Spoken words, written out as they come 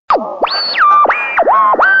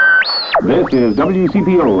This is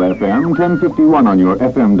WCPO FM 1051 on your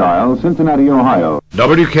FM dial, Cincinnati, Ohio.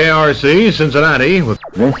 WKRC, Cincinnati.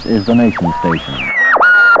 This is the Nation Station.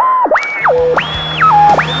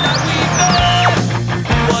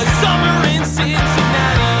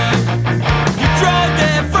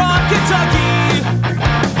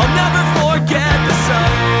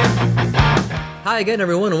 Hi again,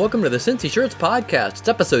 everyone, and welcome to the Cincy Shirts Podcast. It's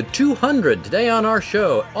episode 200. Today on our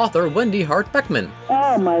show, author Wendy Hart Beckman.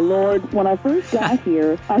 Oh, my Lord. When I first got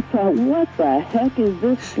here, I thought, what the heck is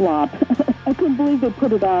this slop? I couldn't believe they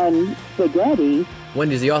put it on spaghetti.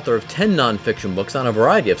 Wendy's the author of 10 nonfiction books on a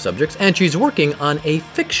variety of subjects, and she's working on a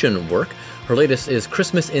fiction work. Her latest is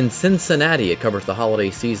Christmas in Cincinnati. It covers the holiday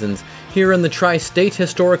seasons here in the tri-state,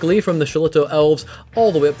 historically, from the Shillito Elves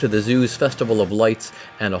all the way up to the zoo's Festival of Lights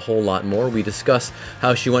and a whole lot more. We discuss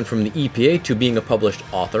how she went from the EPA to being a published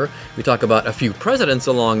author. We talk about a few presidents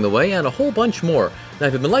along the way and a whole bunch more. Now,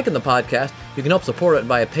 if you've been liking the podcast, you can help support it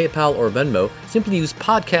via PayPal or Venmo. Simply use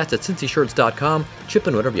podcast@cincyshirts.com. Chip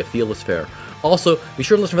in whatever you feel is fair. Also, be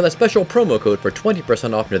sure to listen for that special promo code for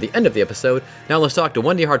 20% off near the end of the episode. Now let's talk to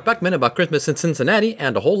Wendy Hart Beckman about Christmas in Cincinnati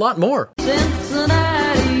and a whole lot more.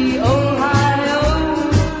 Cincinnati,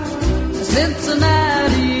 Ohio.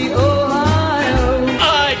 Cincinnati, Ohio.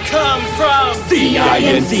 I come from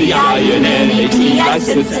C-I-N-C-I-N-N-A-T-I,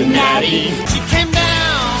 Cincinnati. She came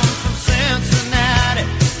down from Cincinnati.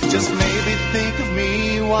 Just maybe think of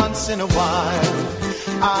me once in a while.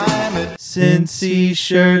 I'm at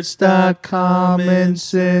CincyShirts.com in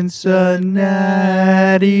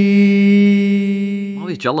Cincinnati. I'm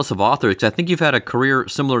always jealous of authors because I think you've had a career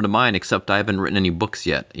similar to mine, except I haven't written any books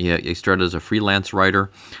yet. You started as a freelance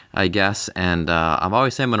writer, I guess, and I'm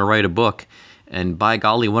always saying I'm going to write a book, and by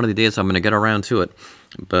golly, one of the days I'm going to get around to it.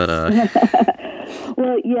 But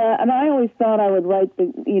Well, yeah, and I always thought I would write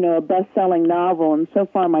a best-selling novel, and so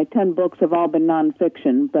far my 10 books have all been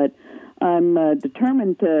nonfiction, but I'm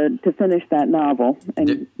determined to finish that novel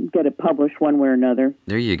and get it published one way or another.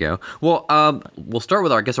 There you go. Well, we'll start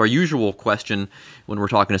with our usual question when we're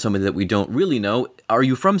talking to somebody that we don't really know. Are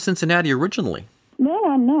you from Cincinnati originally? No,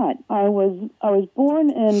 I'm not. I was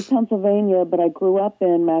born in Pennsylvania, but I grew up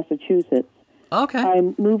in Massachusetts. Okay. I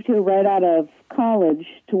moved here right out of college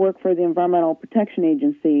to work for the Environmental Protection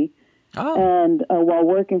Agency. Oh. And while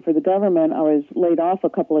working for the government, I was laid off a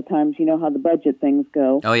couple of times. You know how the budget things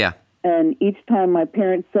go. Oh, yeah. And each time my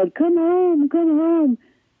parents said, come home.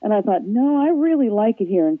 And I thought, no, I really like it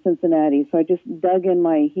here in Cincinnati. So I just dug in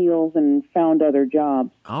my heels and found other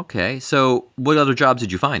jobs. Okay. So what other jobs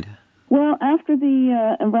did you find? Well, after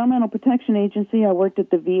the Environmental Protection Agency, I worked at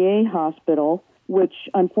the VA hospital, which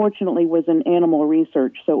unfortunately was in animal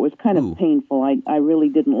research. So it was kind of painful. I really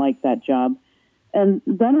didn't like that job. And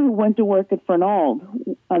then I went to work at Fernald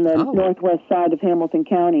on the northwest side of Hamilton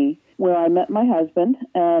County, where I met my husband,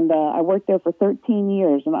 and I worked there for 13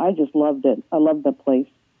 years, and I just loved it. I loved the place.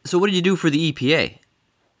 So what did you do for the EPA?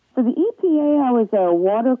 For the EPA, I was a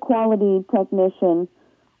water quality technician,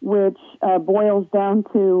 which boils down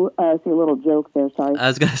to, see a little joke there, sorry. I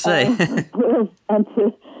was going to say. Boils down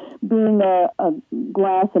to being a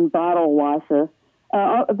glass and bottle washer.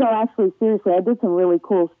 Though actually, seriously, I did some really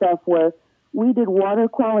cool stuff where we did water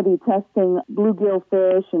quality testing, bluegill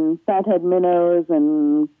fish and fathead minnows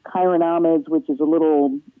and chironomids, which is a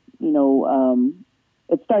little,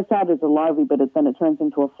 it starts out as a larvae, but then it turns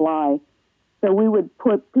into a fly. So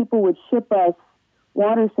people would ship us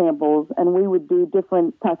water samples, and we would do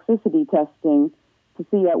different toxicity testing to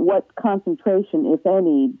see at what concentration, if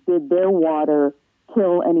any, did their water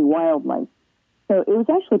kill any wildlife. So it was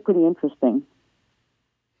actually pretty interesting.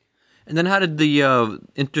 And then how did the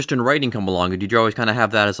interest in writing come along? Did you always kind of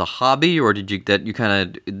have that as a hobby, or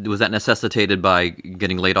was that necessitated by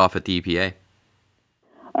getting laid off at the EPA?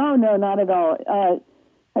 Oh, no, not at all.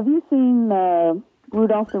 Have you seen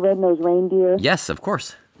Rudolph the Red-Nosed Reindeer? Yes, of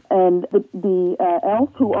course. And the elf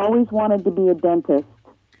who always wanted to be a dentist,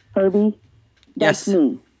 Herbie, that's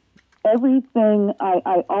me. Everything,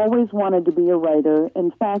 I always wanted to be a writer. In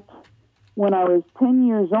fact, when I was 10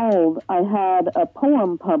 years old, I had a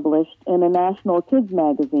poem published in a national kids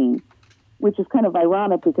magazine, which is kind of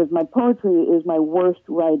ironic because my poetry is my worst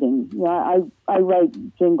writing. I write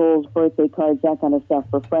jingles, birthday cards, that kind of stuff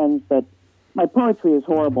for friends, but my poetry is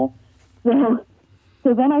horrible.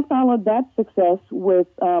 So then I followed that success with,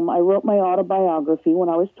 I wrote my autobiography when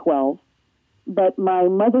I was 12, but my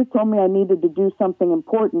mother told me I needed to do something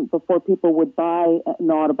important before people would buy an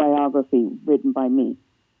autobiography written by me.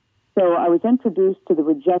 So I was introduced to the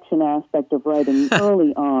rejection aspect of writing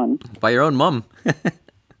early on. By your own mom.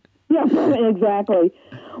 Yeah, exactly.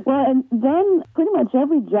 Well, and then pretty much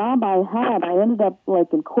every job I had, I ended up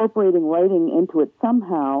like incorporating writing into it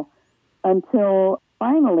somehow until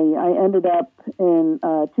finally I ended up in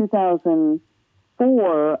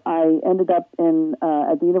 2004. I ended up in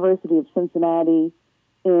at the University of Cincinnati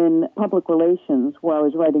in public relations, where I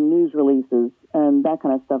was writing news releases and that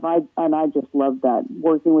kind of stuff. I just loved that,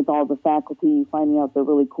 working with all the faculty, finding out the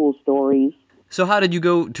really cool stories. So how did you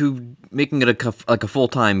go to making it like a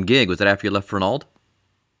full-time gig? Was that after you left Fernald?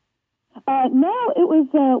 No, it was,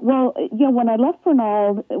 when I left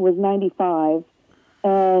Fernald, it was 95,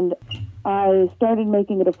 and I started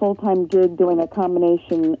making it a full-time gig doing a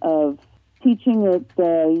combination of teaching at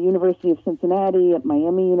the University of Cincinnati, at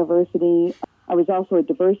Miami University. I was also a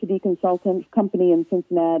diversity consultant company in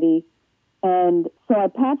Cincinnati, and so I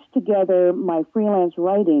patched together my freelance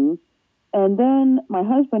writing. And then my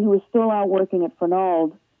husband, who was still out working at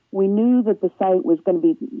Fernald, we knew that the site was going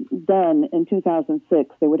to be done in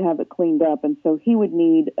 2006. They would have it cleaned up, and so he would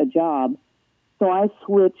need a job. So I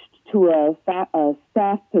switched to a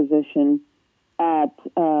staff position at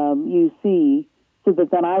UC so that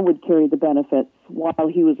then I would carry the benefits while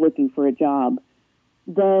he was looking for a job.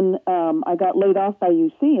 Then I got laid off by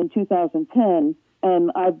UC in 2010.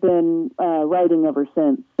 And I've been writing ever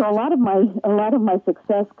since. So a lot of my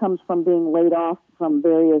success comes from being laid off from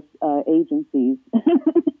various agencies.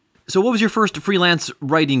 So what was your first freelance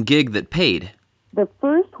writing gig that paid? The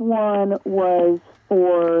first one was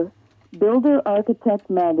for Builder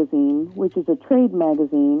Architect Magazine, which is a trade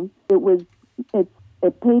magazine. It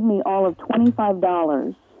paid me all of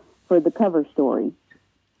 $25 for the cover story.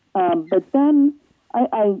 But then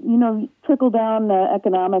I trickle down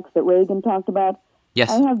economics that Reagan talked about. Yes.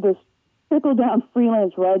 I have this trickle-down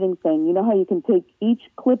freelance writing thing. You know how you can take each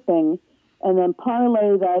clipping and then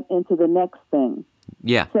parlay that into the next thing?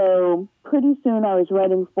 Yeah. So pretty soon I was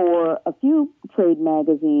writing for a few trade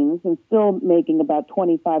magazines and still making about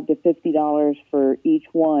 $25 to $50 for each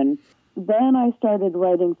one. Then I started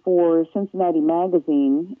writing for Cincinnati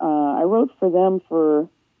Magazine. I wrote for them for,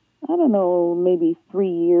 maybe 3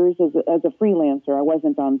 years as a freelancer. I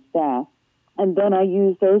wasn't on staff. And then I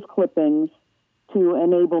used those clippings to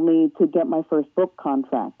enable me to get my first book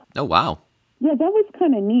contract. Oh, wow. Yeah, that was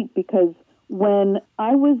kind of neat because when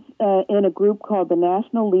I was in a group called the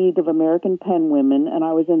National League of American Pen Women, and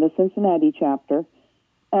I was in the Cincinnati chapter,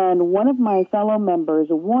 and one of my fellow members,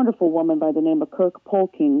 a wonderful woman by the name of Kirk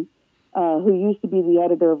Polking, who used to be the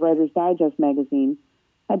editor of Writer's Digest magazine,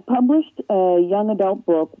 had published a young adult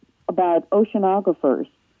book about oceanographers.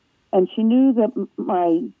 And she knew that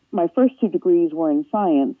my first 2 degrees were in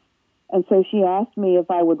science. And so she asked me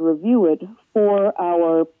if I would review it for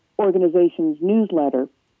our organization's newsletter.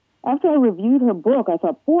 After I reviewed her book, I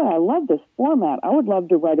thought, boy, I love this format. I would love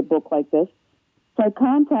to write a book like this. So I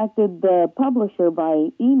contacted the publisher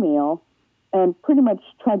by email and pretty much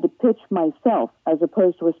tried to pitch myself as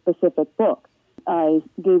opposed to a specific book. I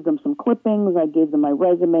gave them some clippings. I gave them my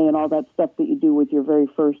resume and all that stuff that you do with your very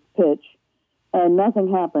first pitch. And nothing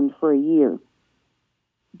happened for a year.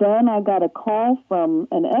 Then I got a call from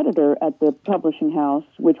an editor at the publishing house,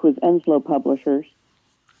 which was Enslow Publishers,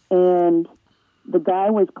 and the guy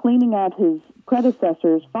was cleaning out his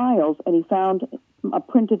predecessor's files, and he found a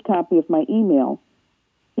printed copy of my email.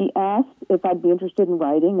 He asked if I'd be interested in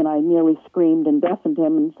writing, and I nearly screamed and deafened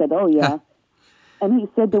him and said, oh, yeah. And he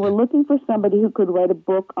said they were looking for somebody who could write a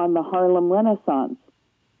book on the Harlem Renaissance.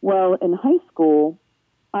 Well, in high school,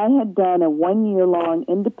 I had done a 1-year-long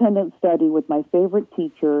independent study with my favorite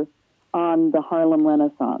teacher on the Harlem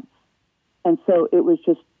Renaissance. And so it was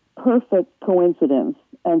just perfect coincidence.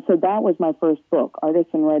 And so that was my first book,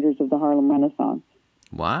 Artists and Writers of the Harlem Renaissance.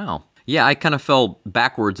 Wow. Yeah, I kind of fell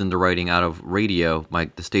backwards into writing out of radio.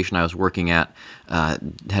 The station I was working at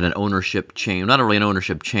had an ownership change. Not really an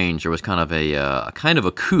ownership change. There was kind of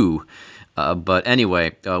a coup. But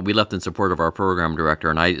anyway, we left in support of our program director,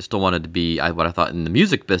 and I still wanted to be what I thought in the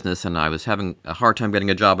music business, and I was having a hard time getting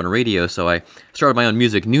a job in radio, so I started my own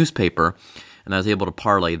music newspaper, and I was able to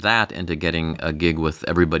parlay that into getting a gig with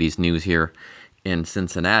Everybody's News here in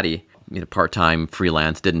Cincinnati. Part-time,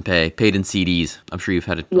 freelance, didn't pay, paid in CDs. I'm sure you've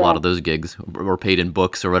had a lot of those gigs, or paid in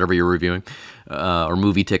books or whatever you're reviewing, or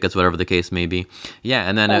movie tickets, whatever the case may be. Yeah,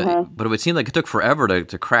 and then, but it would seem like it took forever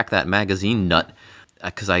to crack that magazine nut.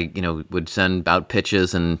 Because I, would send out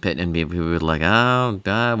pitches and people would like,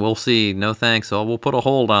 we'll see, no thanks, so we'll put a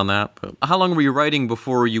hold on that. But how long were you writing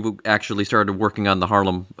before you actually started working on the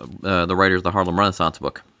writers of the Harlem Renaissance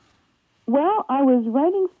book? Well, I was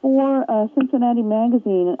writing for Cincinnati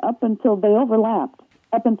Magazine up until they overlapped,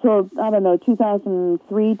 up until,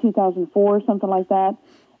 2003, 2004, something like that.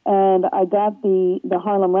 And I got the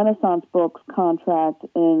Harlem Renaissance Books contract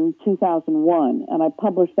in 2001, and I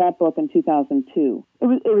published that book in 2002. It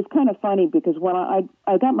was kind of funny because when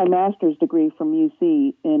I got my master's degree from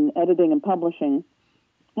UC in editing and publishing,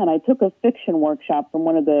 and I took a fiction workshop from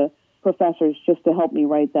one of the professors just to help me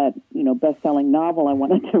write that, best-selling novel I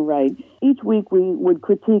wanted to write. Each week we would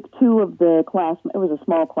critique two of the class. It was a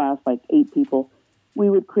small class, like 8 people. We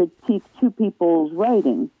would critique 2 people's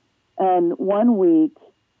writing. And one week,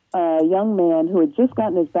 a young man who had just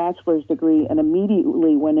gotten his bachelor's degree and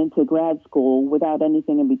immediately went into grad school without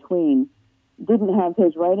anything in between didn't have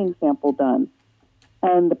his writing sample done.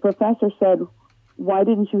 And the professor said, "Why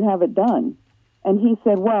didn't you have it done?" And he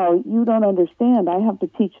said, "Well, you don't understand. I have to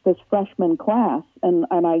teach this freshman class, and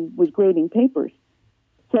I was grading papers."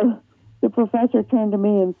 So the professor turned to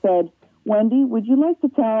me and said, "Wendy, would you like to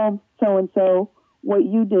tell so-and-so what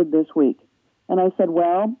you did this week?" And I said,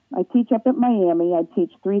 "Well, I teach up at Miami. I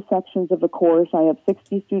teach 3 sections of a course. I have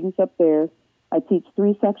 60 students up there. I teach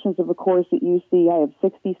 3 sections of a course at UC. I have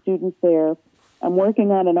 60 students there. I'm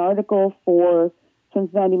working on an article for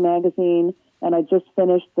Cincinnati Magazine, and I just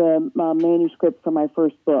finished the manuscript for my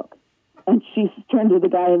first book." And she turned to the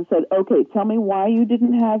guy and said, "Okay, tell me why you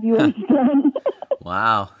didn't have yours done."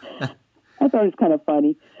 Wow. I thought it was kind of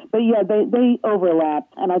funny. But yeah, they overlap.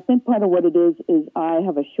 And I think part of what it is I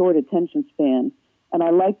have a short attention span, and I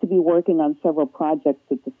like to be working on several projects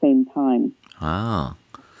at the same time. Ah,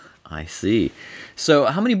 I see. So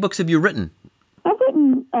how many books have you written? I've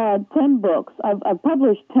written 10 books. I've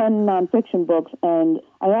published 10 nonfiction books, and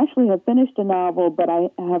I actually have finished a novel, but I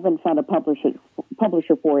haven't found a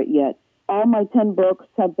publisher for it yet. All my 10 books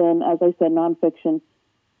have been, as I said, nonfiction.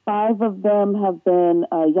 5 of them have been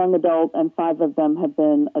young adult, and 5 of them have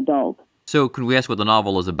been adult. So could we ask what the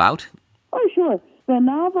novel is about? Oh, sure. The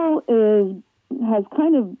novel has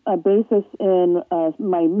kind of a basis in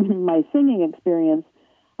my singing experience.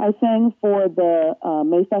 I sang for the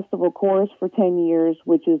May Festival Chorus for 10 years,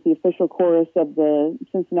 which is the official chorus of the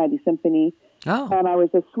Cincinnati Symphony. Oh. And I was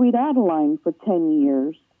a Sweet Adeline for 10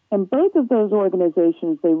 years. And both of those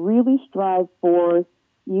organizations, they really strive for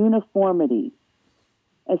uniformity,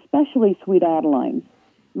 especially Sweet Adelines,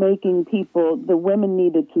 making the women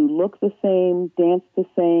needed to look the same, dance the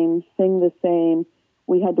same, sing the same.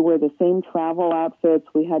 We had to wear the same travel outfits.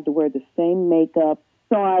 We had to wear the same makeup.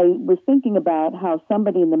 So I was thinking about how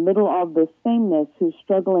somebody in the middle of this sameness who's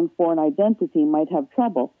struggling for an identity might have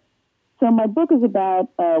trouble. So my book is about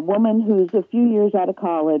a woman who's a few years out of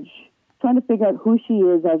college, trying to figure out who she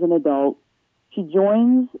is as an adult. She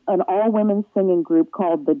joins an all-women singing group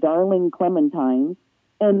called the Darling Clementines.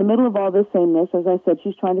 In the middle of all this sameness, as I said,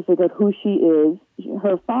 she's trying to figure out who she is.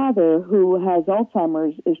 Her father, who has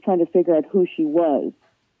Alzheimer's, is trying to figure out who she was.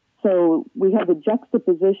 So we have a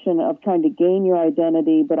juxtaposition of trying to gain your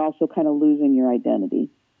identity, but also kind of losing your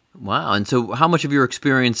identity. Wow. And so how much of your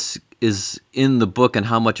experience is in the book and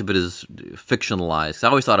how much of it is fictionalized? I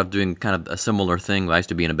always thought of doing kind of a similar thing. I used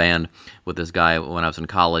to be in a band with this guy when I was in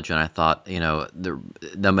college, and I thought,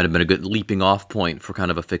 that might have been a good leaping off point for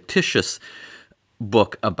kind of a fictitious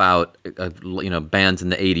book about, bands in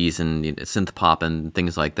the 80s and synth pop and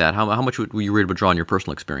things like that. How much were you able to draw on your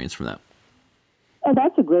personal experience from that? Oh,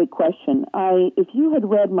 that's a great question. If you had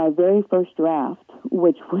read my very first draft,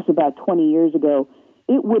 which was about 20 years ago,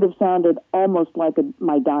 it would have sounded almost like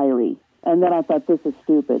my diary. And then I thought, this is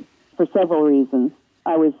stupid, for several reasons.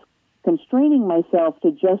 I was constraining myself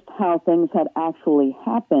to just how things had actually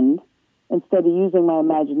happened instead of using my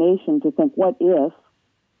imagination to think, what if?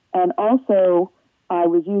 And also, I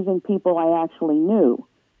was using people I actually knew.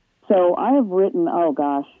 So I have written,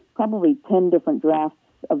 probably 10 different drafts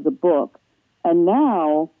of the book. And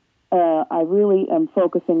now I really am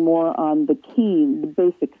focusing more on the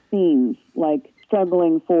basic themes, like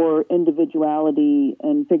struggling for individuality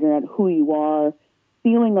and figuring out who you are,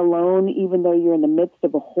 feeling alone even though you're in the midst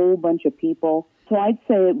of a whole bunch of people. So I'd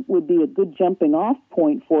say it would be a good jumping off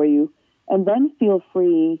point for you, and then feel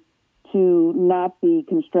free to not be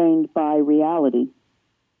constrained by reality.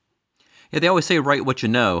 Yeah, they always say write what you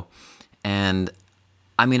know, and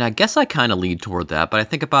I guess I kind of lead toward that, but I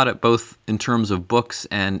think about it both in terms of books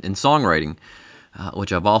and in songwriting,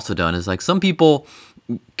 which I've also done, is like some people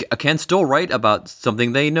can still write about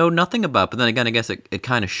something they know nothing about, but then again, I guess it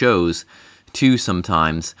kind of shows too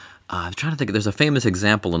sometimes. I'm trying to think, there's a famous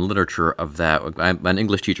example in literature of that. An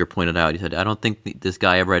English teacher pointed out, he said, I don't think this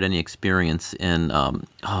guy ever had any experience in,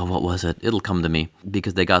 what was it? It'll come to me,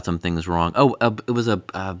 because they got some things wrong. It was a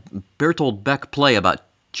Bertolt Brecht play about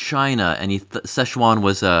China, and Sichuan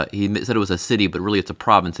was he said it was a city, but really it's a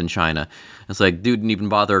province in China. It's like, dude didn't even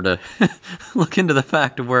bother to look into the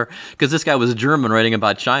fact of where, because this guy was German writing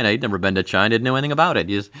about China. He'd never been to China, didn't know anything about it.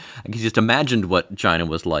 He just imagined what China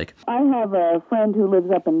was like. I have a friend who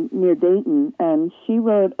lives up near Dayton, and she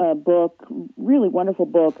wrote a book, really wonderful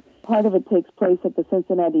book. Part of it takes place at the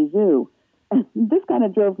Cincinnati Zoo. And this kind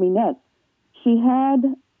of drove me nuts. She had,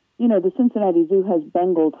 the Cincinnati Zoo has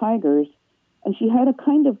Bengal tigers, and she had a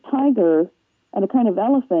kind of tiger and a kind of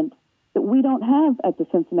elephant that we don't have at the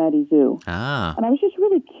Cincinnati Zoo. Ah. And I was just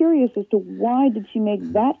really curious as to why did she make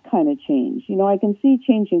that kind of change? I can see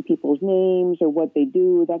changing people's names or what they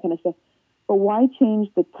do, that kind of stuff. But why change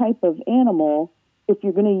the type of animal if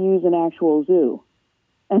you're going to use an actual zoo?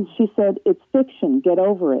 And she said, it's fiction. Get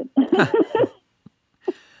over it.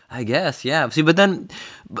 I guess, yeah. See, but then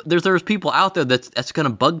there's people out there that's going to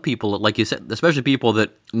bug people, like you said, especially people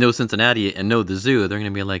that know Cincinnati and know the zoo. They're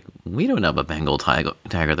going to be like, we don't have a Bengal tiger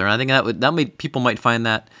there. And I think people might find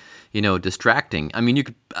that, distracting. I mean, you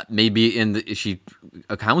could maybe she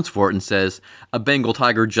accounts for it and says a Bengal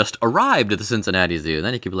tiger just arrived at the Cincinnati Zoo. And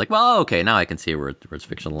then you could be like, well, okay, now I can see where it's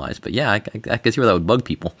fictionalized. But yeah, I can see where that would bug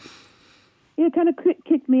people. Yeah, it kind of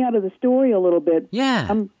kicked me out of the story a little bit. Yeah.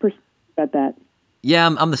 I'm persuaded about that. Yeah,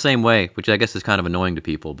 I'm the same way, which I guess is kind of annoying to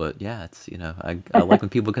people. But yeah, it's, I like when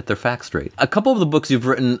people get their facts straight. A couple of the books you've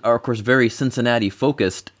written are, of course, very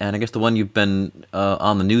Cincinnati-focused. And I guess the one you've been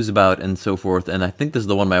on the news about and so forth, and I think this is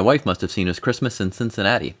the one my wife must have seen, is Christmas in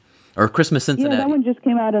Cincinnati. Or Christmas Cincinnati. Yeah, that one just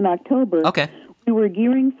came out in October. Okay. We were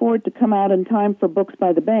gearing for it to come out in time for Books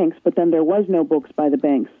by the Banks, but then there was no Books by the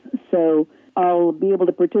Banks. So I'll be able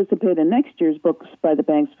to participate in next year's Books by the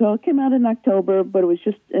Banks. So it came out in October, but it was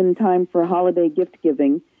just in time for holiday gift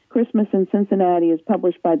giving. Christmas in Cincinnati is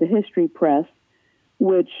published by the History Press,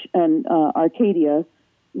 and Arcadia,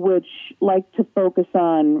 which like to focus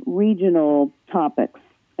on regional topics.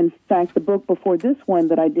 In fact, the book before this one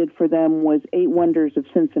that I did for them was 8 Wonders of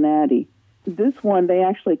Cincinnati. This one, they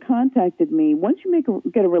actually contacted me. Once you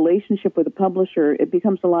get a relationship with a publisher, it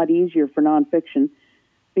becomes a lot easier for nonfiction,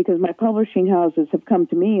 because my publishing houses have come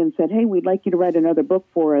to me and said, hey, we'd like you to write another book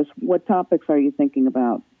for us. What topics are you thinking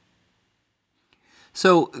about?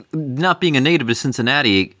 So, not being a native to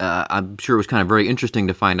Cincinnati, I'm sure it was kind of very interesting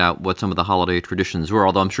to find out what some of the holiday traditions were,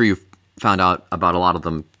 although I'm sure you've found out about a lot of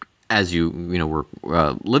them as you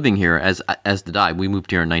were living here, as did I. We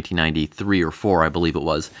moved here in 1993 or 4, I believe it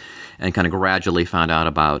was, and kind of gradually found out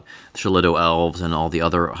about the Shillito elves and all the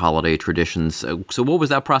other holiday traditions. So what was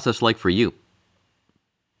that process like for you?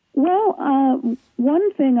 Well,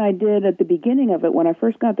 one thing I did at the beginning of it, when I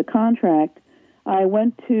first got the contract, I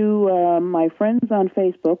went to my friends on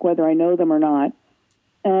Facebook, whether I know them or not,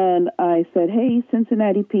 and I said, hey,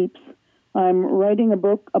 Cincinnati peeps, I'm writing a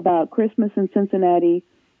book about Christmas in Cincinnati.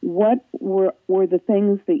 What were the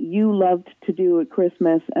things that you loved to do at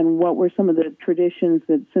Christmas, and what were some of the traditions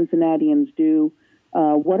that Cincinnatians do?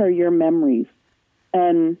 What are your memories?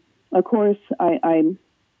 And, of course, I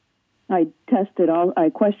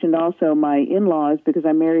questioned also my in-laws, because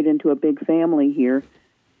I married into a big family here.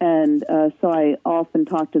 And so I often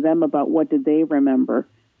talked to them about what did they remember.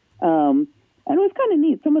 And it was kind of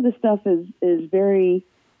neat. Some of the stuff is very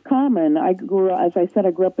common. As I said,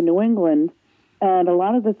 I grew up in New England, and a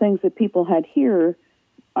lot of the things that people had here,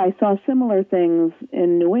 I saw similar things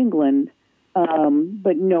in New England.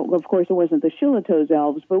 But of course, it wasn't the Shillito's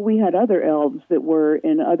elves, but we had other elves that were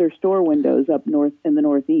in other store windows up north in the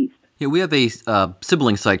Northeast. Yeah, we have a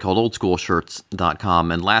sibling site called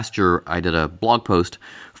oldschoolshirts.com, and last year I did a blog post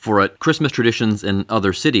for it, Christmas traditions in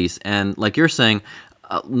other cities. And like you're saying,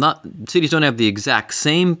 cities don't have the exact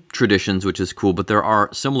same traditions, which is cool, but there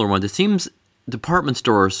are similar ones. It seems department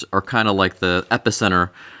stores are kind of like the epicenter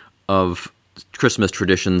of Christmas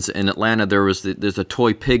traditions. In Atlanta, there's a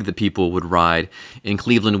toy pig that people would ride. In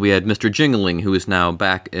Cleveland, we had Mr. Jingling, who is now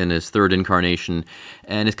back in his third incarnation.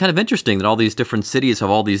 And it's kind of interesting that all these different cities have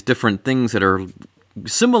all these different things that are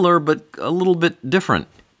similar but a little bit different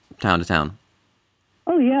town to town.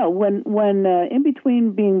 Oh, yeah. When in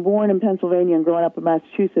between being born in Pennsylvania and growing up in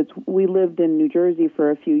Massachusetts, we lived in New Jersey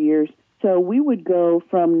for a few years. So we would go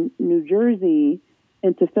from New Jersey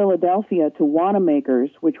into Philadelphia to Wanamaker's,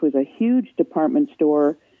 which was a huge department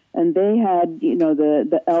store, and they had,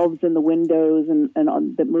 the elves in the windows and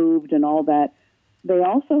that moved and all that. They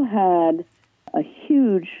also had a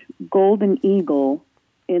huge golden eagle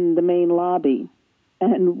in the main lobby.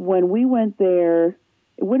 And when we went there,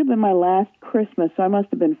 it would have been my last Christmas, so I must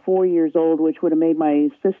have been 4 years old, which would have made my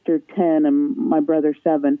sister 10 and my brother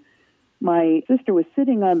 7. My sister was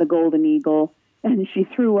sitting on the golden eagle, and she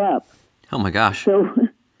threw up. Oh, my gosh. So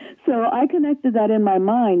So I connected that in my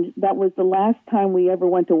mind. That was the last time we ever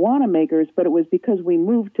went to Wanamaker's, but it was because we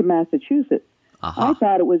moved to Massachusetts. I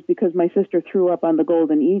thought it was because my sister threw up on the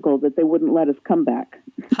Golden Eagle that they wouldn't let us come back.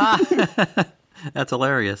 That's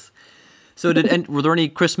hilarious. So were there any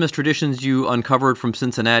Christmas traditions you uncovered from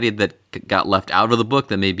Cincinnati that got left out of the book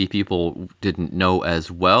that maybe people didn't know as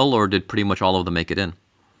well, or did pretty much all of them make it in?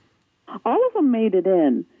 All of them made it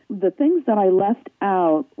in. The things that I left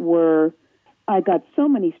out were, I got so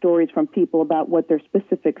many stories from people about what their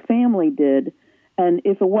specific family did, and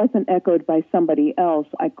if it wasn't echoed by somebody else,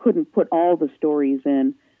 I couldn't put all the stories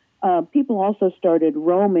in. People also started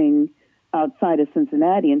roaming outside of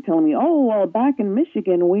Cincinnati and telling me, oh, well, back in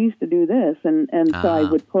Michigan, we used to do this. And so I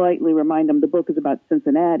would politely remind them the book is about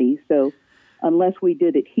Cincinnati. So unless we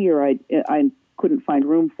did it here, I couldn't find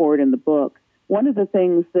room for it in the book. One of the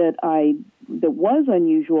things that was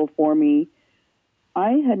unusual for me,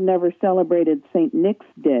 I had never celebrated St. Nick's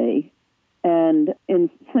Day. And in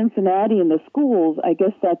Cincinnati, in the schools, I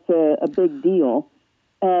guess that's a big deal.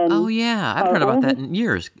 And oh, yeah. I've heard about that in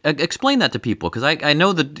years. Explain that to people, because I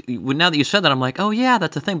know that now that you said that, I'm like, oh, yeah,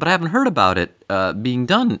 that's a thing. But I haven't heard about it being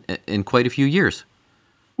done in quite a few years.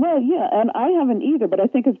 Well, yeah, and I haven't either, but I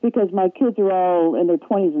think it's because my kids are all in their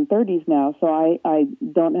 20s and 30s now, so I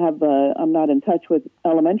don't have I'm not in touch with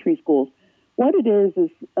elementary schools. What it is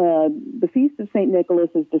the Feast of St. Nicholas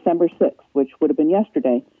is December 6th, which would have been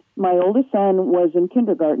yesterday. My oldest son was in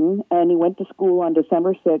kindergarten, and he went to school on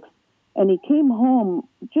December 6th, and he came home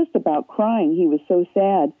just about crying. He was so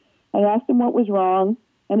sad. I asked him what was wrong,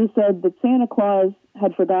 and he said that Santa Claus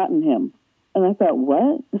had forgotten him. And I thought,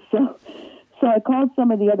 what? So I called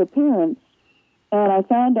some of the other parents, and I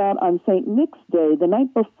found out on St. Nick's Day, the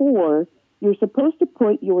night before, you're supposed to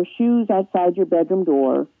put your shoes outside your bedroom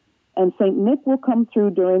door, and St. Nick will come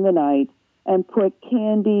through during the night and put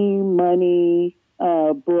candy, money,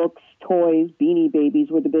 books, toys, Beanie Babies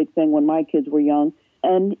were the big thing when my kids were young.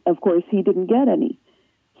 And, of course, he didn't get any.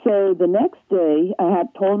 So the next day, I had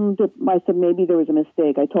told him I said maybe there was a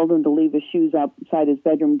mistake. I told him to leave his shoes outside his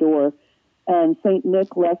bedroom door. And St.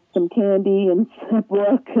 Nick left some candy and a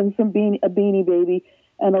book and a Beanie Baby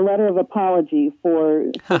and a letter of apology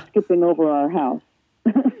for skipping over our house.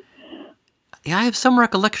 Yeah, I have some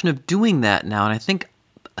recollection of doing that now, and I think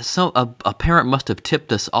a parent must have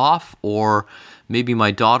tipped us off, or maybe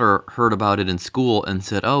my daughter heard about it in school and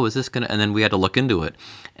said, oh, is this going to... And then we had to look into it.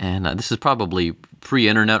 And this is probably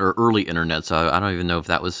pre-internet or early internet, so I don't even know if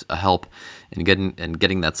that was a help in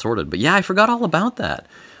getting that sorted. But yeah, I forgot all about that.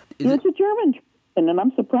 It's a German tradition, and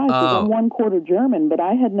I'm surprised because I'm 1/4 German, but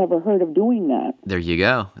I had never heard of doing that. There you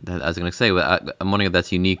go. I was going to say, I'm wondering if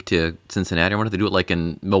that's unique to Cincinnati. I wonder if they do it like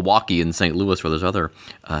in Milwaukee and St. Louis, where there's other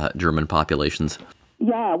German populations.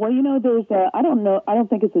 Yeah, well, there's I don't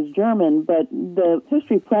think it's as German, but the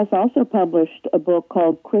History Press also published a book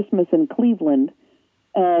called Christmas in Cleveland,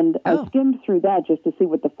 and I skimmed through that just to see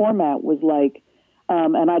what the format was like,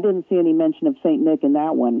 and I didn't see any mention of St. Nick in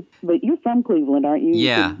that one. But you're from Cleveland, aren't you?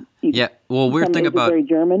 Yeah, yeah. Well, weird thing about... very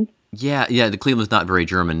German? Yeah, the Cleveland's not very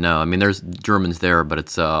German, no. I mean, there's Germans there, but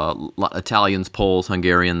it's Italians, Poles,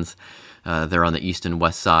 Hungarians. They're on the east and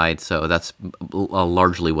west side, so that's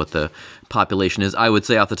largely what the population is, I would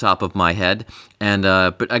say, off the top of my head. And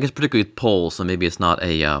but I guess particularly Poles, so maybe it's not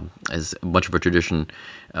as much of a tradition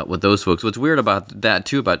with those folks. What's weird about that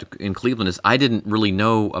too, about in Cleveland, is I didn't really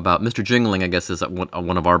know about Mr. Jingling. I guess is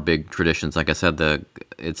one of our big traditions. Like I said,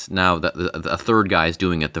 it's now the third guy's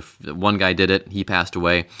doing it. The one guy did it; he passed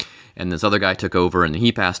away. And this other guy took over, and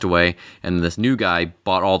he passed away. And this new guy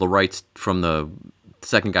bought all the rights from the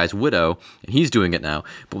second guy's widow, and he's doing it now.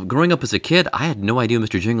 But growing up as a kid, I had no idea who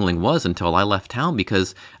Mr. Jingling was until I left town,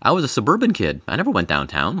 because I was a suburban kid. I never went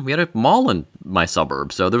downtown. We had a mall in my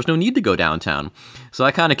suburb, so there was no need to go downtown. So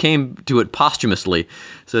I kind of came to it posthumously.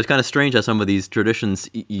 So it's kind of strange how some of these traditions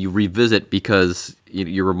you revisit because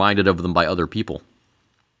you're reminded of them by other people.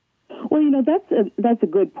 Well, that's a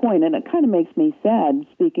good point, and it kind of makes me sad,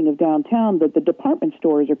 speaking of downtown, that the department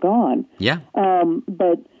stores are gone. Yeah.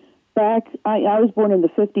 But back, I was born in the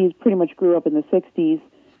 50s, pretty much grew up in the 60s.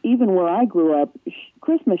 Even where I grew up,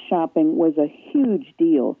 Christmas shopping was a huge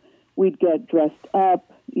deal. We'd get dressed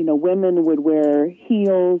up. Women would wear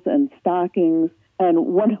heels and stockings. And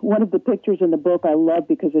one of the pictures in the book I love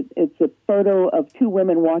because it's a photo of two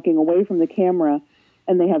women walking away from the camera,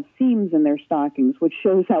 and they have seams in their stockings, which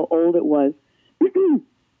shows how old it was.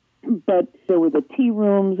 But there were the tea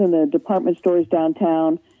rooms and the department stores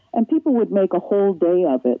downtown, and people would make a whole day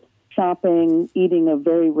of it, shopping, eating a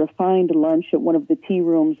very refined lunch at one of the tea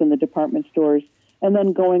rooms in the department stores, and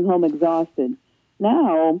then going home exhausted.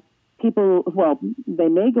 Now, people, well, they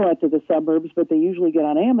may go out to the suburbs, but they usually get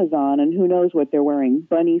on Amazon, and who knows what they're wearing.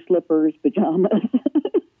 Bunny slippers, pajamas.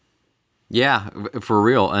 Yeah, for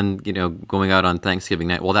real. And, going out on Thanksgiving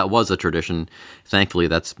night, well, that was a tradition. Thankfully,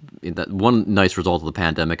 that one nice result of the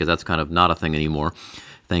pandemic is that's kind of not a thing anymore.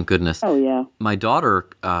 Thank goodness. Oh, yeah. My daughter,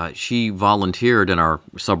 she volunteered in our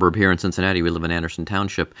suburb here in Cincinnati. We live in Anderson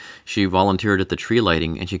Township. She volunteered at the tree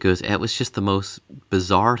lighting, and she goes, it was just the most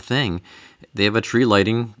bizarre thing. They have a tree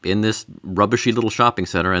lighting in this rubbishy little shopping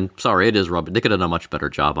center, and sorry, it is rubbish. They could have done a much better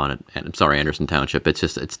job on it. And I'm sorry, Anderson Township.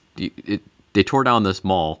 They tore down this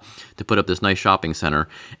mall to put up this nice shopping center,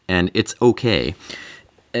 and it's okay.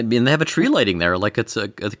 I mean, they have a tree lighting there, like it's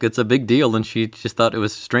a big deal, and she just thought it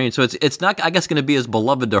was strange. So it's not, I guess, going to be as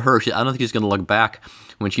beloved to her. I don't think she's going to look back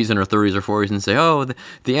when she's in her 30s or 40s and say, "Oh,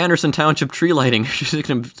 the Anderson Township tree lighting." She's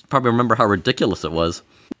going to probably remember how ridiculous it was.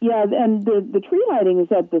 Yeah, and the tree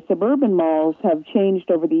lightings at the suburban malls have changed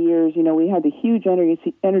over the years. We had the huge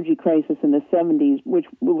energy crisis in the 70s, which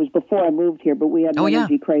was before I moved here, but we had an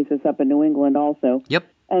energy crisis up in New England also. Yep.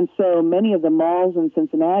 And so many of the malls in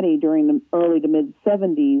Cincinnati during the early to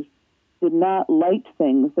mid-70s did not light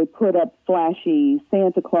things. They put up flashy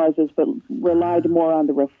Santa Clauses, but relied more on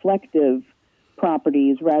the reflective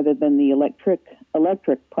properties rather than the electric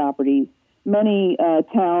properties. Many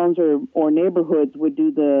towns or neighborhoods would do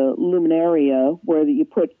the luminaria, where you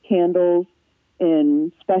put candles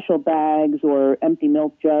in special bags or empty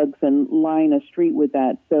milk jugs and line a street with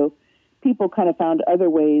that. So people kind of found other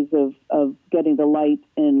ways of getting the light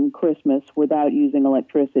in Christmas without using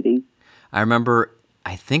electricity. I remember,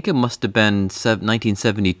 I think it must have been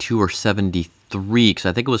 1972 or 73, because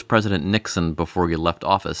I think it was President Nixon, before he left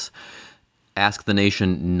office, asked the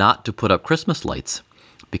nation not to put up Christmas lights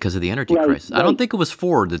because of the energy crisis. Right. I don't think it was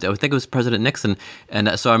Ford. I think it was President Nixon.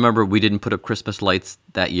 And so I remember we didn't put up Christmas lights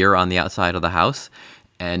that year on the outside of the house,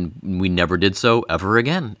 and we never did so ever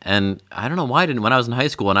again. And I don't know why I didn't. When I was in high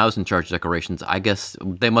school and I was in charge of decorations, I guess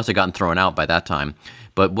they must have gotten thrown out by that time.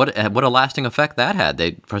 But what a lasting effect that had.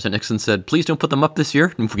 President Nixon said, please don't put them up this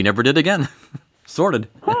year. And we never did again. Sorted.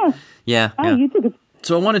 Huh. Yeah. Oh, you took it.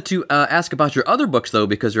 So I wanted to ask about your other books, though,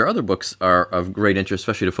 because your other books are of great interest,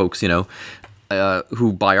 especially to folks,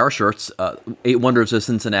 who buy our shirts, 8 Wonders of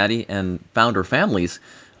Cincinnati and Founder Families,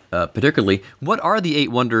 particularly. What are the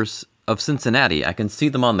 8 Wonders of Cincinnati? I can see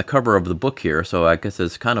them on the cover of the book here, so I guess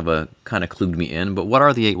it's kind of clued me in. But what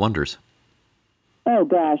are the 8 Wonders? Oh,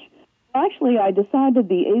 gosh. Actually, I decided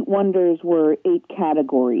the 8 Wonders were 8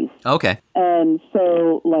 categories. Okay. And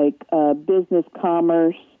so, like business,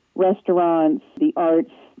 commerce, restaurants, the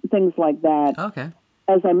arts, things like that. Okay.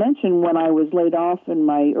 As I mentioned, when I was laid off in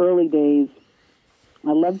my early days,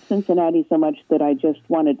 I loved Cincinnati so much that I just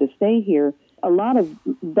wanted to stay here. A lot of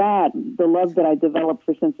that, the love that I developed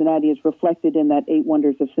for Cincinnati, is reflected in that 8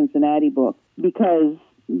 Wonders of Cincinnati book, because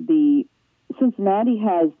Cincinnati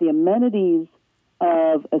has the amenities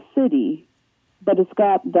of a city, but it's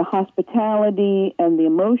got the hospitality and the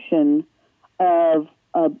emotion of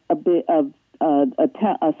a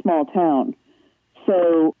small town.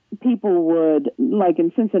 So people would, like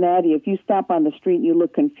in Cincinnati, if you stop on the street and you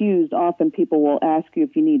look confused, often people will ask you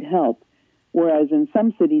if you need help. Whereas in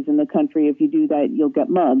some cities in the country, if you do that, you'll get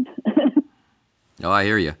mugged. Oh, I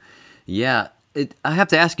hear you. Yeah. I have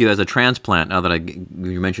to ask you, as a transplant, now that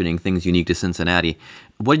you're mentioning things unique to Cincinnati,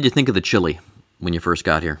 what did you think of the chili when you first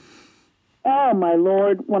got here? Oh, my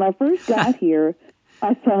Lord. When I first got here,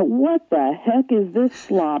 I thought, what the heck is this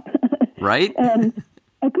slop? Right? And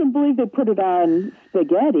I couldn't believe they put it on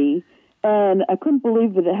spaghetti, and I couldn't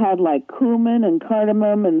believe that it had like cumin and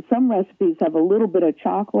cardamom, and some recipes have a little bit of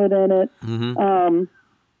chocolate in it. Mm-hmm.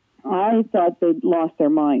 I thought they'd lost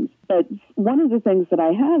their minds. But one of the things that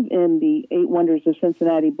I have in the 8 Wonders of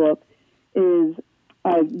Cincinnati book is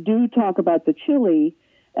I do talk about the chili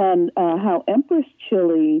and how Empress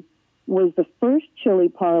Chili was the first chili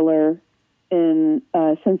parlor in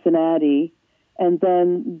Cincinnati. And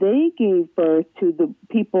then they gave birth to the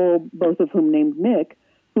people, both of whom named Mick,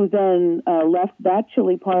 who then left that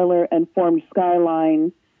chili parlor and formed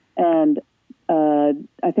Skyline, and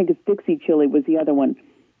I think it's Dixie Chili was the other one.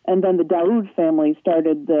 And then the Daoud family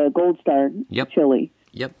started the Gold Star Chili.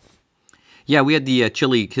 Yep. Yeah, we had the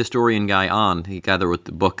chili historian guy on. He got there with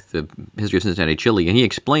the book, The History of Cincinnati Chili, and he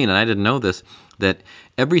explained, and I didn't know this, that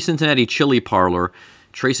every Cincinnati chili parlor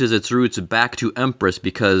traces its roots back to Empress,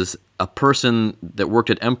 because a person that worked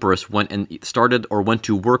at Empress went and started or went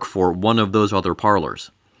to work for one of those other parlors.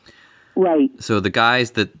 Right. So the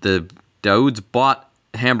guys that the Daouds bought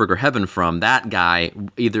Hamburger Heaven from, that guy,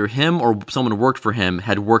 either him or someone who worked for him,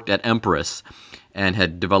 had worked at Empress. and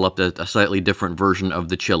had developed a slightly different version of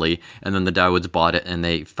the chili. And then the Dowoods bought it, and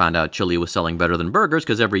they found out chili was selling better than burgers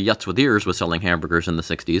because every Yutz with ears was selling hamburgers in the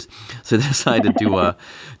 60s. So they decided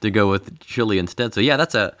to go with chili instead. So yeah,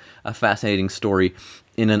 that's a fascinating story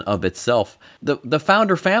in and of itself. The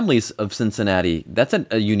founder families of Cincinnati, that's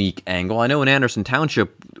a unique angle. I know in Anderson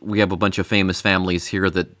Township, we have a bunch of famous families here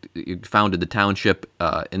that founded the township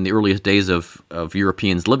in the earliest days of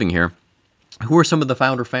Europeans living here. Who are some of the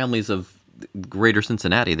founder families of Greater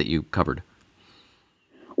Cincinnati that you covered?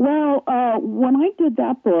 Well, when I did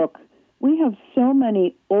that book, we have so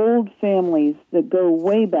many old families that go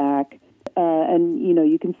way back, and,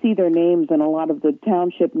 you can see their names in a lot of the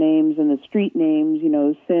township names and the street names,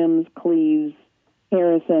 Sims, Cleves,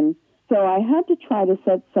 Harrison. So I had to try to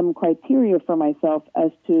set some criteria for myself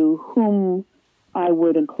as to whom I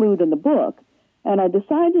would include in the book. And I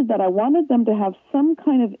decided that I wanted them to have some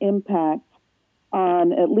kind of impact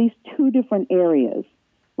on at least two different areas.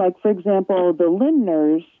 Like, for example, the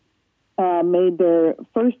Lindners made their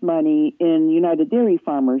first money in United Dairy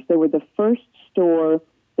Farmers. They were the first store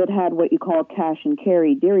that had what you call cash and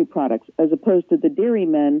carry dairy products, as opposed to the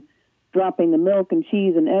dairymen dropping the milk and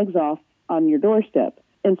cheese and eggs off on your doorstep.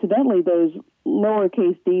 Incidentally, those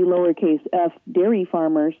lowercase d, lowercase f dairy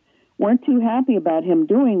farmers weren't too happy about him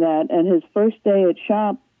doing that, and his first day at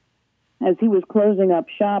shop, as he was closing up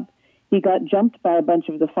shop, he got jumped by a bunch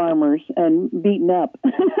of the farmers and beaten up.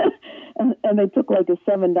 and they took like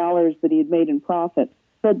 $7 that he had made in profit.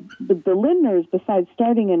 But the Lindners, besides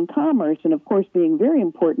starting in commerce and, of course, being very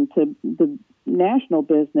important to the national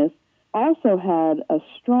business, also had a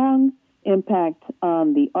strong impact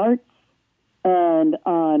on the arts and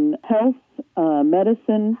on health,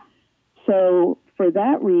 medicine. So for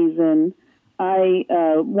that reason, I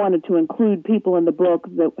wanted to include people in the book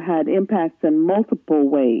that had impacts in multiple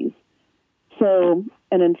ways. So,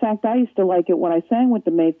 and in fact, I used to like it when I sang with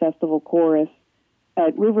the May Festival Chorus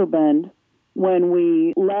at Riverbend. When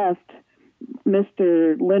we left,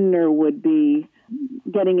 Mr. Lindner would be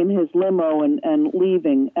getting in his limo and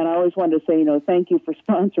leaving. And I always wanted to say, thank you for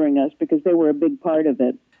sponsoring us, because they were a big part of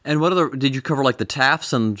it. And what other, did you cover like the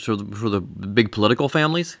Tafts and for the big political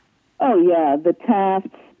families? Oh, yeah, the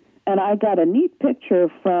Tafts. And I got a neat picture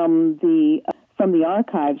from the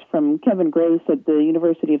archives from Kevin Grace at the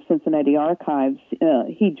University of Cincinnati Archives.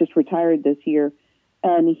 He just retired this year.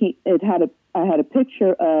 And I had a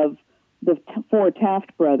picture of the four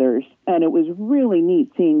Taft brothers, and it was really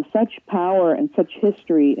neat seeing such power and such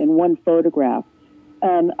history in one photograph.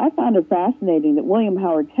 And I found it fascinating that William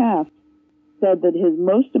Howard Taft said that his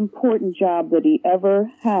most important job that he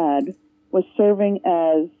ever had was serving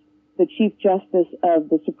as the Chief Justice of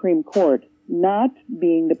the Supreme Court, not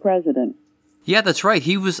being the president. Yeah, that's right.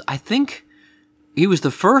 I think he was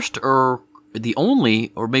the first or the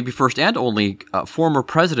only, or maybe first and only, former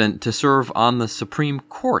president to serve on the Supreme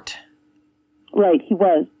Court. Right, he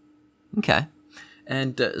was. Okay.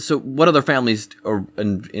 And so what other families are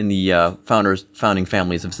in the founding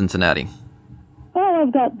families of Cincinnati? Well,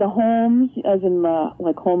 I've got the Holmes, as in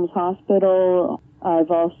like Holmes Hospital. I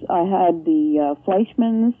had the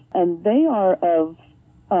Fleischmans, and they are of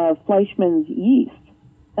Fleischmann's yeast.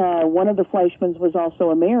 One of the Fleischmans was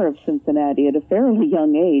also a mayor of Cincinnati at a fairly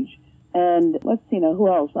young age. And let's see now, who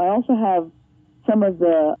else? I also have some of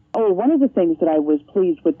one of the things that I was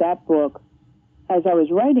pleased with that book, as I was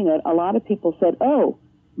writing it, a lot of people said,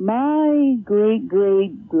 my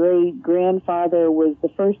great-great-great-grandfather was the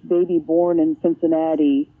first baby born in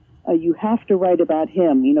Cincinnati. You have to write about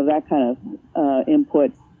him, that kind of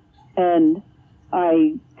input. And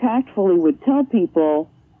I tactfully would tell people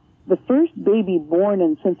the first baby born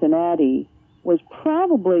in Cincinnati was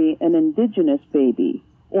probably an indigenous baby,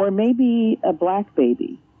 or maybe a black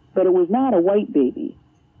baby, but it was not a white baby.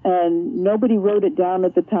 And nobody wrote it down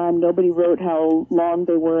at the time. Nobody wrote how long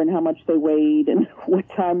they were and how much they weighed and what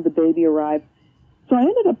time the baby arrived. So I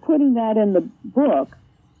ended up putting that in the book.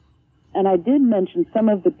 And I did mention some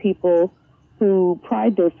of the people who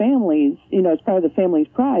pride their families, as part of the family's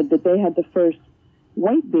pride, that they had the first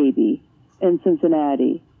white baby in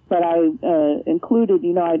Cincinnati. But I included,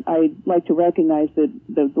 I like to recognize that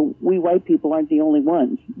we white people aren't the only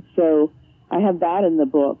ones. So I have that in the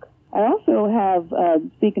book. I also have,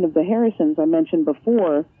 speaking of the Harrisons I mentioned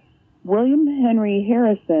before, William Henry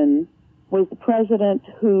Harrison was the president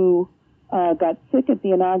who got sick at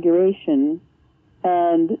the inauguration,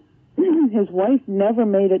 and his wife never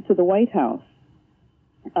made it to the White House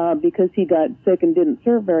because he got sick and didn't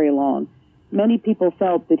serve very long. Many people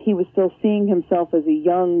felt that he was still seeing himself as a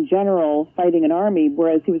young general fighting an army,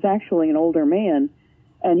 whereas he was actually an older man,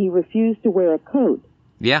 and he refused to wear a coat.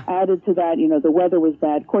 Yeah. Added to that, the weather was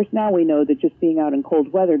bad. Of course, now we know that just being out in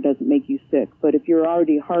cold weather doesn't make you sick. But if you're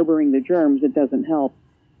already harboring the germs, it doesn't help.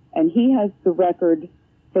 And he has the record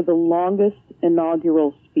for the longest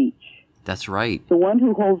inaugural speech. That's right. The one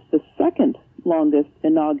who holds the second longest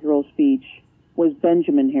inaugural speech was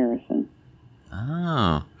Benjamin Harrison.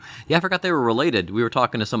 Oh. Yeah, I forgot they were related. We were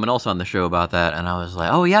talking to someone else on the show about that, and I was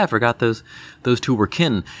like, oh, yeah, I forgot those two were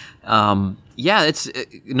kin. Yeah, it's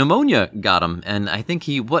pneumonia got him, and I think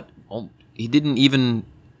he didn't even,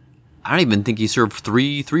 I don't even think he served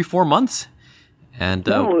 4 months. And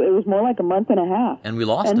no, it was more like a month and a half. And we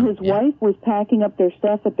lost him. And his wife was packing up their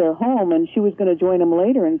stuff at their home, and she was going to join him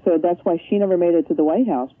later, and so that's why she never made it to the White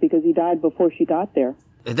House, because he died before she got there.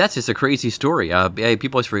 That's just a crazy story.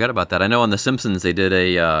 People always forget about that. I know on The Simpsons they did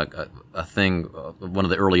a thing, one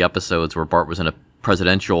of the early episodes where Bart was in a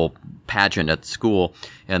presidential pageant at school,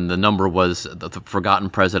 and the number was the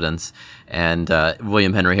forgotten presidents, and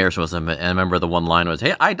William Henry Harrison was him. And I remember the one line was,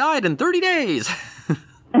 "Hey, I died in 30 days."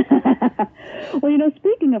 Well,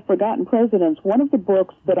 speaking of forgotten presidents, one of the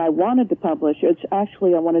books that I wanted to publish, I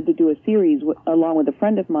wanted to do a series along with a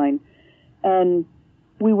friend of mine, and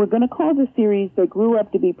we were going to call the series "They Grew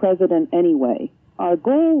Up to Be President Anyway." Our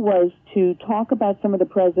goal was to talk about some of the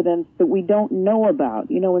presidents that we don't know about.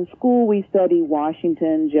 In school we study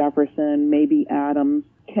Washington, Jefferson, maybe Adams,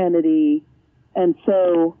 Kennedy, and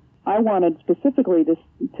so I wanted specifically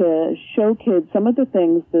to show kids some of the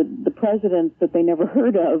things that the presidents that they never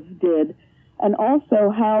heard of did, and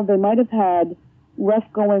also how they might have had rough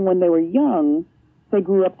going when they were young. They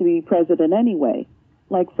grew up to be president anyway.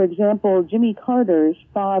 Like, for example, Jimmy Carter's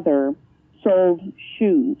father sold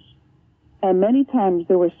shoes. And many times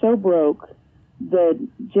they were so broke that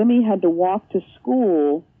Jimmy had to walk to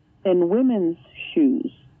school in women's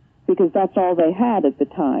shoes because that's all they had at the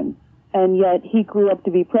time. And yet he grew up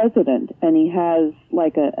to be president, and he has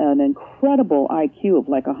like an incredible IQ of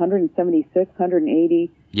like 176,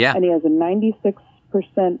 180. Yeah. And he has a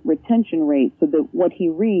 96% retention rate, so that what he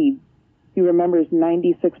reads, he remembers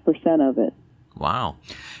 96% of it. Wow.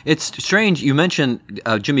 It's strange you mentioned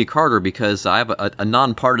Jimmy Carter, because I have a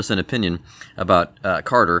nonpartisan opinion about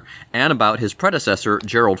Carter and about his predecessor,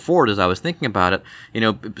 Gerald Ford, as I was thinking about it,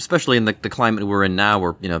 especially in the climate we're in now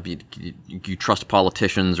where, you trust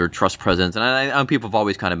politicians or trust presidents. And I know people have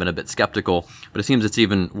always kind of been a bit skeptical, but it seems it's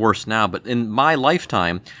even worse now. But in my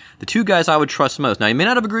lifetime, the two guys I would trust most, now you may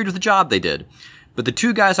not have agreed with the job they did, but the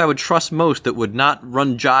two guys I would trust most that would not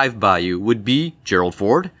run jive by you would be Gerald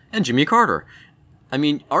Ford and Jimmy Carter. I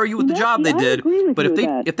mean, argue with the job they did, but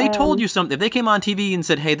if they told you something, if they came on TV and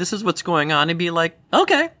said, "Hey, this is what's going on," it'd be like,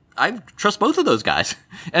 "Okay, I trust both of those guys."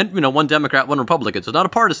 And one Democrat, one Republican, so it's not a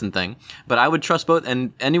partisan thing, but I would trust both.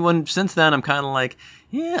 And anyone since then, I'm kind of like,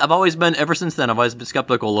 yeah, ever since then, I've always been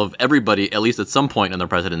skeptical of everybody, at least at some point in their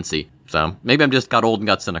presidency. So maybe I'm just got old and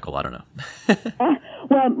got cynical. I don't know.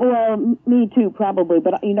 Well, me too, probably.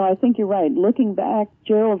 But I think you're right. Looking back,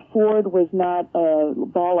 Gerald Ford was not a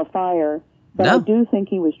ball of fire. But no. I do think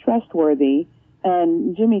he was trustworthy.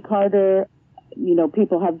 And Jimmy Carter,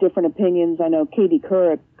 people have different opinions. I know Katie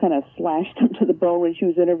Couric kind of slashed him to the bone when she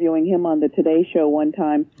was interviewing him on the Today Show one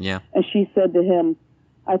time. Yeah. And she said to him,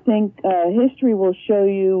 I think history will show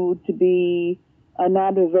you to be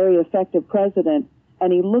not a very effective president.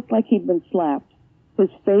 And he looked like he'd been slapped. His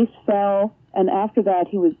face fell. And after that,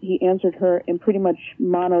 he answered her in pretty much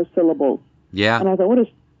monosyllables. Yeah. And I thought, what a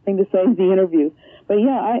thing to say in the interview. But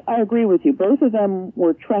yeah, I agree with you. Both of them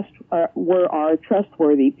were our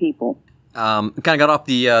trustworthy people. Kind of got off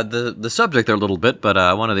the subject there a little bit, but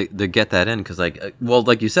I wanted to get that in because,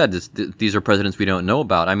 like you said, these are presidents we don't know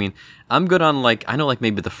about. I mean, I'm good on I know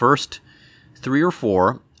maybe the first 3 or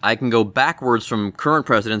 4. I can go backwards from current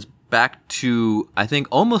presidents back to, I think,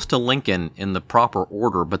 almost to Lincoln in the proper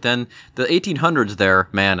order. But then the 1800s there,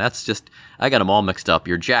 man, that's just, I got them all mixed up.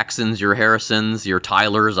 Your Jacksons, your Harrisons, your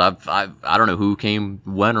Tylers. I don't know who came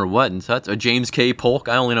when or what. And so that's a James K. Polk.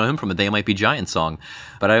 I only know him from a They Might Be Giants song.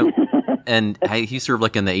 But he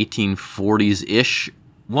served in the 1840s-ish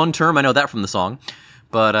one term. I know that from the song.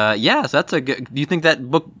 But yeah, so that's a good, do you think that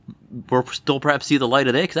book will still perhaps see the light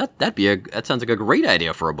of day? Because that sounds like a great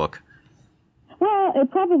idea for a book. Well, it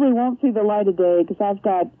probably won't see the light of day because I've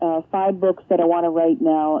got 5 books that I want to write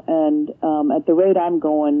now, and at the rate I'm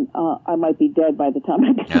going, I might be dead by the time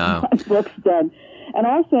I get 5 books done. And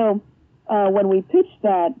also, when we pitched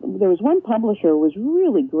that, there was one publisher who was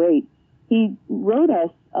really great. He wrote us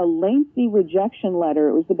a lengthy rejection letter.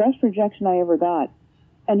 It was the best rejection I ever got.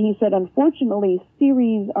 And he said, unfortunately,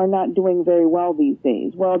 series are not doing very well these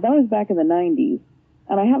days. Well, that was back in the 90s,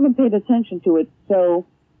 and I haven't paid attention to it, so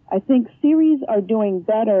I think series are doing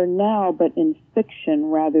better now, but in fiction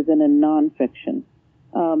rather than in nonfiction.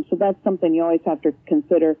 So that's something you always have to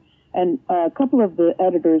consider. And a couple of the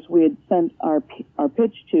editors we had sent our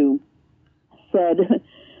pitch to said,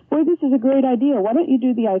 boy, this is a great idea. Why don't you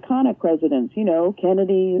do the iconic presidents? You know,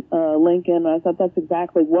 Kennedy, Lincoln. I thought that's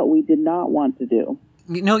exactly what we did not want to do.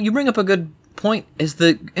 You know, you bring up a good point. Is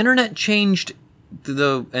the internet changed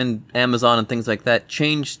and Amazon and things like that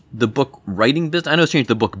changed the book writing business? I know it's changed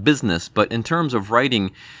the book business, but in terms of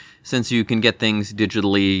writing, since you can get things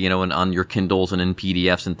digitally, you know, and on your Kindles and in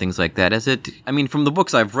PDFs and things like that, from the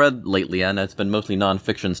books I've read lately, and it's been mostly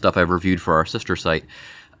nonfiction stuff I've reviewed for our sister site,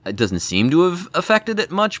 it doesn't seem to have affected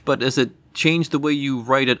it much, but has it changed the way you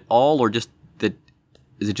write at all, or is it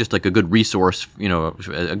just like a good resource, you know,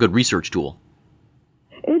 a good research tool?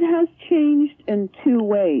 It has changed in two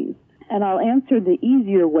ways, and I'll answer the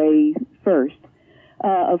easier way first.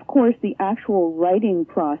 Of course, the actual writing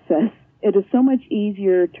process, it is so much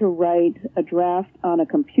easier to write a draft on a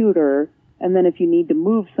computer, and then if you need to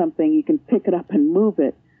move something, you can pick it up and move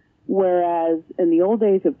it. Whereas in the old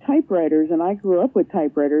days of typewriters, and I grew up with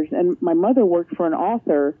typewriters, and my mother worked for an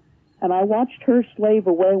author, and I watched her slave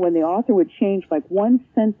away when the author would change like one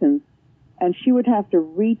sentence, and she would have to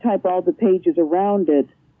retype all the pages around it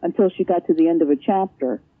until she got to the end of a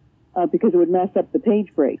chapter, because it would mess up the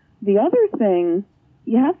page break. The other thing,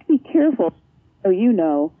 you have to be careful, so you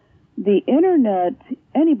know, the internet,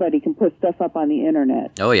 anybody can put stuff up on the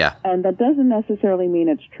internet. Oh, yeah. And that doesn't necessarily mean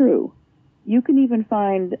it's true. You can even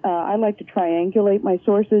find, I like to triangulate my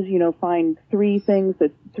sources, you know, find three sources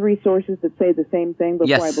that say the same thing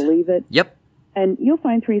before I believe it. Yep. And you'll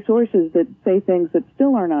find three sources that say things that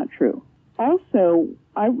still are not true. Also,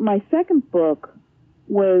 my second book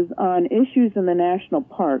was on issues in the national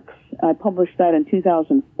parks. I published that in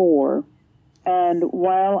 2004. And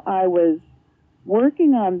while I was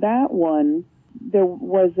working on that one, there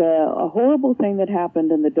was a horrible thing that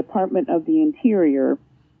happened in the Department of the Interior.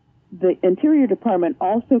 The Interior Department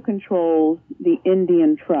also controls the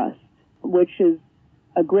Indian Trust, which is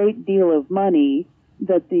a great deal of money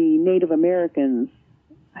that the Native Americans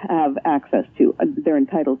have access to, they're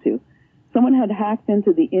entitled to. Someone had hacked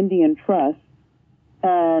into the Indian Trust,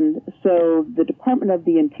 and so the Department of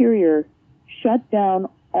the Interior shut down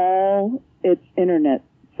all its internet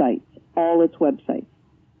sites, all its websites.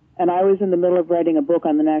 And I was in the middle of writing a book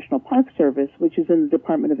on the National Park Service, which is in the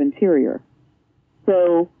Department of Interior.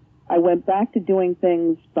 So I went back to doing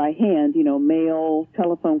things by hand, you know, mail,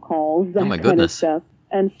 telephone calls, that kind of stuff.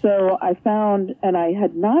 And so I found, and I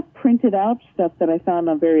had not printed out stuff that I found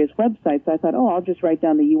on various websites. I thought, I'll just write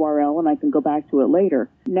down the URL and I can go back to it later.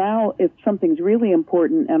 Now, if something's really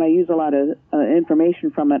important and I use a lot of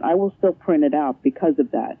information from it, I will still print it out because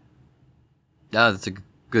of that. That's a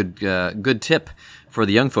good tip for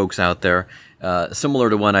the young folks out there. Similar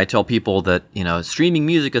to when I tell people that, you know, streaming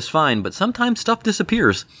music is fine, but sometimes stuff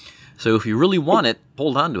disappears. So if you really want it,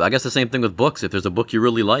 hold on to it. I guess the same thing with books. If there's a book you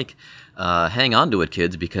really like, hang on to it,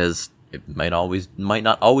 kids, because it might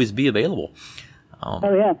not always be available.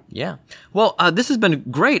 Yeah. Well, this has been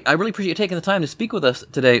great. I really appreciate you taking the time to speak with us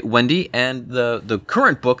today, Wendy. And the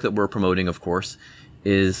current book that we're promoting, of course,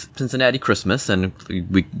 is Cincinnati Christmas, and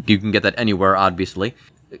you can get that anywhere, obviously.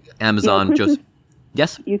 Amazon,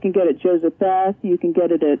 Yes? You can get it at Joseph Beth. You can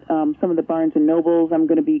get it at some of the Barnes & Nobles. I'm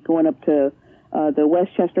going to be going up to the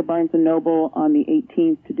Westchester Barnes & Noble on the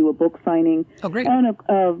 18th to do a book signing. Oh, great. And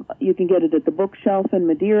you can get it at the Bookshelf in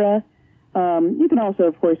Madeira. You can also,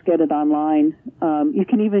 of course, get it online. You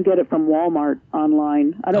can even get it from Walmart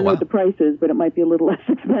online. I don't know what the price is, but it might be a little less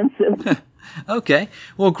expensive. Okay.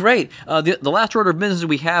 Well, great. The last order of business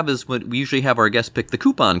we have is what we usually have our guests pick the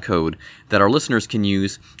coupon code that our listeners can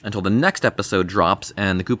use until the next episode drops.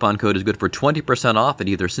 And the coupon code is good for 20% off at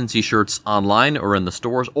either Cincy Shirts online or in the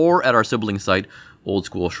stores or at our sibling site,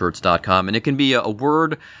 oldschoolshirts.com. And it can be a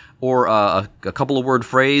word or a couple of word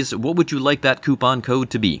phrase. What would you like that coupon code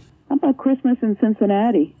to be? How about Christmas in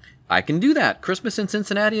Cincinnati? I can do that. Christmas in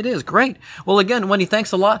Cincinnati it is. Great. Well, again, Wendy,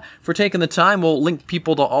 thanks a lot for taking the time. We'll link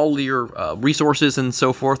people to all your resources and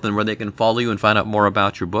so forth and where they can follow you and find out more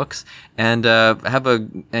about your books. And have a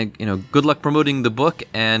good luck promoting the book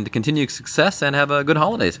and continued success, and have a good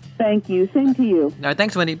holidays. Thank you. Same to you. All right.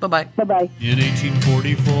 Thanks, Wendy. Bye-bye. Bye-bye. In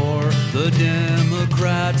 1844, the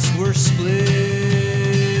Democrats were split.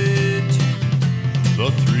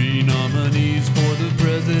 The three nominees for the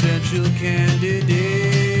presidential candidate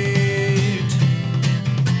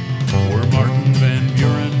were Martin Van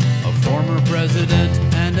Buren, a former president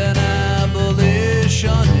and an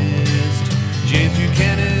abolitionist, James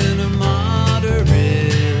Buchanan, a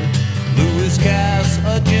moderate, Lewis Cass,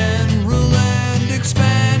 a general and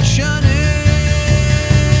expansionist.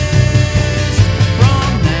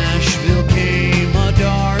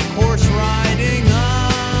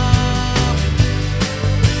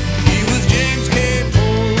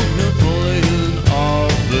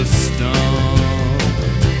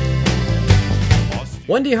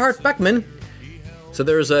 Wendy Hart Beckman. So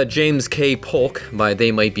there's James K. Polk by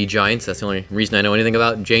They Might Be Giants. That's the only reason I know anything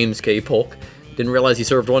about James K. Polk. Didn't realize he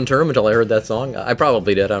served one term until I heard that song. I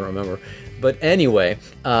probably did, I don't remember. But anyway,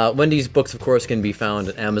 Wendy's books, of course, can be found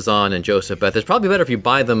at Amazon and Joseph Beth. It's probably better if you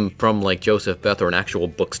buy them from like Joseph Beth or an actual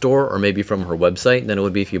bookstore, or maybe from her website, than it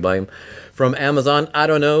would be if you buy them from Amazon. I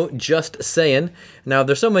don't know, just saying. Now, if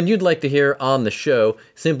there's someone you'd like to hear on the show,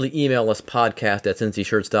 simply email us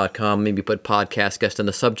podcast@cincyshirts.com. Maybe put podcast guest in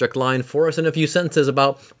the subject line for us in a few sentences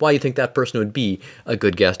about why you think that person would be a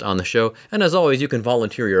good guest on the show. And as always, you can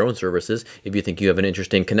volunteer your own services if you think you have an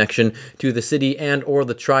interesting connection to the city and or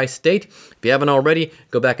the tri-state. If you haven't already,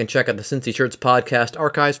 go back and check out the Cincy Shirts podcast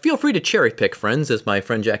archives. Feel free to cherry pick, friends, as my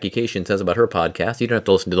friend Jackie Cation says about her podcast. You don't have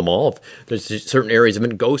to listen to them all. There's certain areas of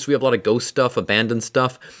it. Ghosts, we have a lot of ghost stuff, abandoned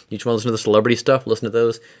stuff. Each one listen to the celebrity stuff, listen to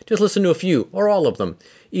those. Just listen to a few, or all of them.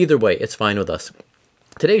 Either way, it's fine with us.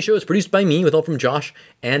 Today's show is produced by me with help from Josh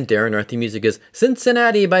and Darren. Our theme music is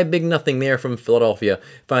Cincinnati by Big Nothing. They are from Philadelphia.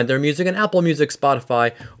 Find their music on Apple Music,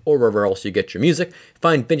 Spotify, or wherever else you get your music.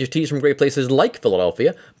 Find vintage tees from great places like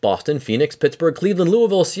Philadelphia, Boston, Phoenix, Pittsburgh, Cleveland,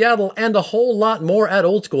 Louisville, Seattle, and a whole lot more at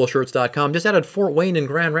oldschoolshirts.com. Just added Fort Wayne and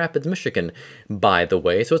Grand Rapids, Michigan, by the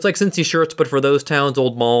way. So it's like Cincy Shirts, but for those towns,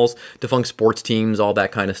 old malls, defunct sports teams, all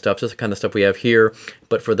that kind of stuff. Just the kind of stuff we have here,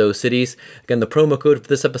 but for those cities. Again, the promo code for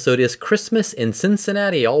this episode is Christmas in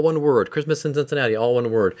Cincinnati, all one word. Christmas in Cincinnati, all one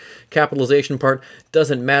word. Capitalization part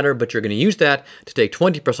doesn't matter, but you're going to use that to take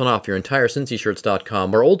 20% off your entire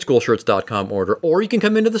cincyshirts.com or oldschoolshirts.com order. Or you can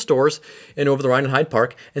come into the stores in Over the Rhine and Hyde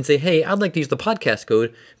Park and say, hey, I'd like to use the podcast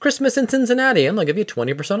code Christmas in Cincinnati, and they'll give you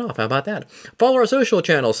 20% off. How about that? Follow our social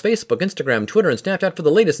channels, Facebook, Instagram, Twitter, and Snapchat for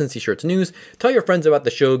the latest Cincy Shirts news. Tell your friends about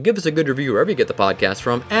the show. Give us a good review wherever you get the podcast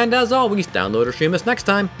from. And as always, download or stream us next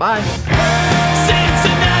time. Bye.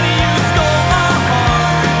 Cincinnati, you stole my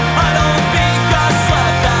heart. I don't think I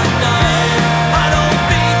slept that night. I don't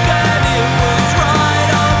think that it was right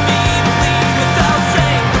of me to leave without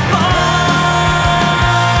saying goodbye.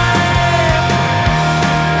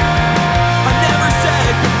 I never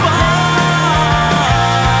said goodbye.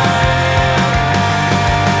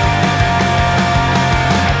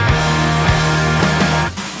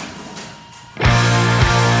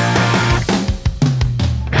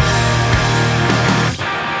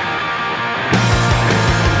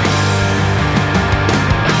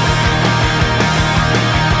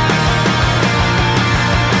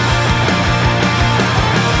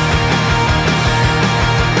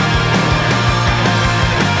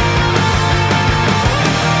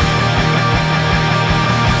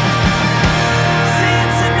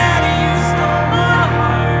 Cincinnati, you stole my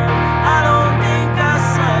heart. I don't think I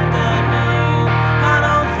slept that night. I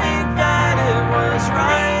don't think that it was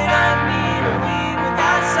right of me to leave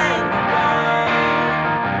without saying goodbye.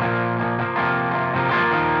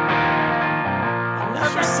 I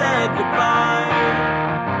never said goodbye.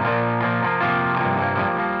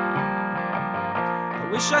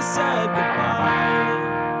 I wish I said goodbye.